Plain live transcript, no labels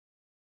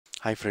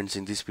Hi friends,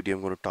 in this video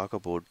I'm going to talk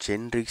about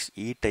generics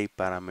E-type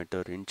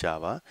parameter in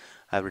Java.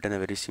 I've written a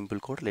very simple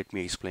code. Let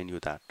me explain you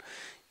that.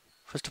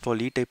 First of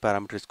all, E-type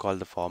parameter is called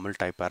the formal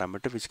type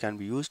parameter, which can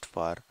be used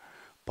for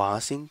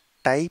passing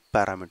type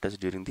parameters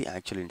during the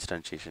actual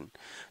instantiation.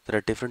 There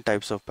are different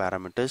types of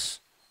parameters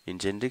in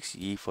generics: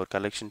 E for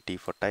collection, T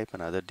for type,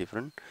 and other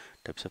different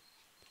types of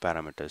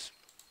parameters.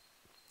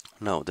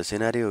 Now the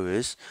scenario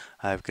is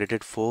I have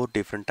created 4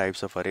 different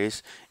types of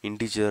arrays: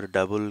 integer,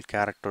 double,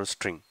 character,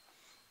 string.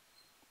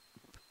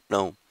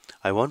 Now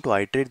I want to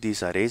iterate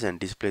these arrays and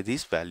display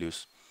these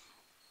values.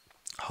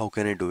 How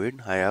can I do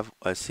it? I have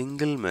a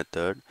single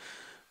method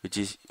which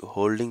is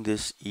holding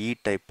this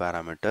E-type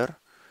parameter.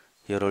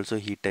 Here also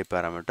E-type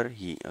parameter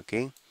E.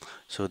 Okay,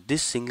 so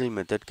this single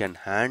method can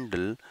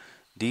handle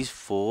these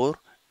 4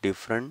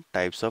 different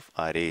types of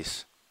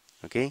arrays.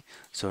 Okay,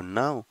 so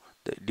now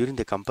during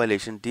the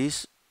compilation,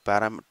 this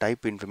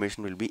type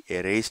information will be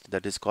erased.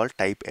 That is called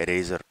type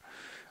eraser.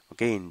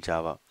 Okay, in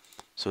Java.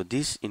 So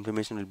this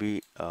information will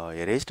be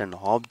erased and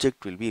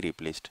object will be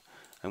replaced.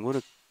 I'm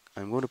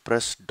going to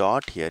press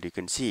dot here. You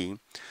can see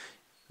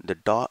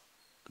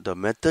the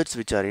methods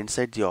which are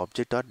inside the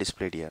object are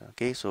displayed here.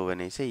 Okay, so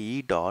when I say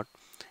e dot,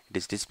 it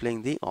is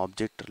displaying the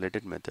object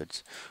related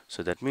methods.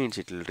 So that means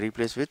it will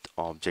replace with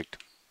object.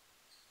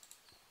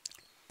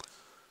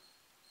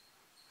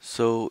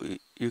 So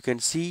you can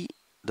see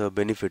the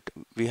benefit.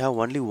 We have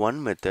only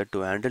one method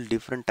to handle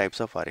different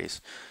types of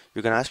arrays.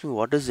 You can ask me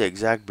what is the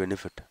exact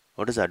benefit?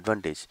 What is the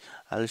advantage?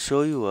 I'll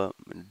show you a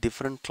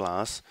different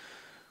class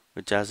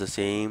which has the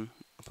same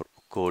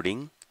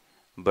coding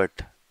but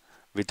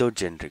without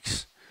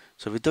generics.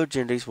 So without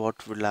generics,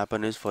 what will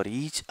happen is for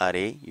each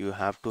array you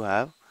have to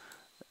have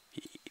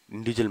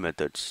individual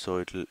methods. So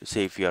it will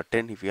say if you have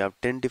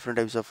 10 different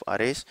types of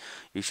arrays,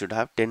 you should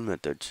have 10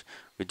 methods,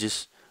 which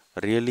is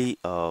really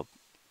a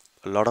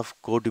lot of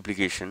code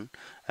duplication,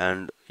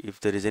 and if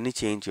there is any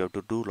change you have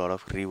to do a lot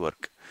of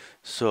rework.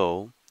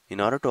 So in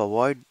order to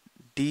avoid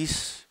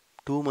these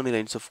too many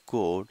lines of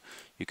code,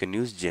 you can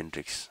use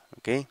generics.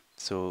 Okay,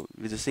 so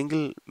with a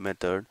single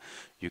method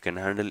you can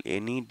handle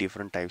any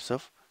different types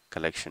of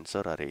collections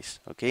or arrays.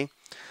 Okay,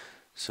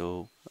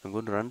 so I'm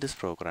going to run this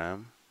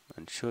program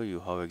and show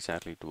you how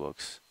exactly it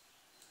works.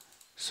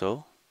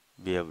 So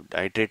we have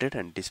iterated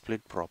and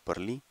displayed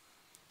properly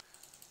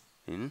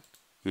in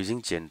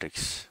using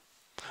generics.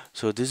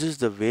 So this is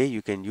the way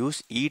you can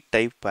use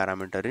E-type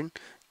parameter in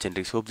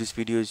generics. Hope this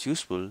video is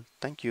useful.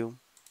 Thank you.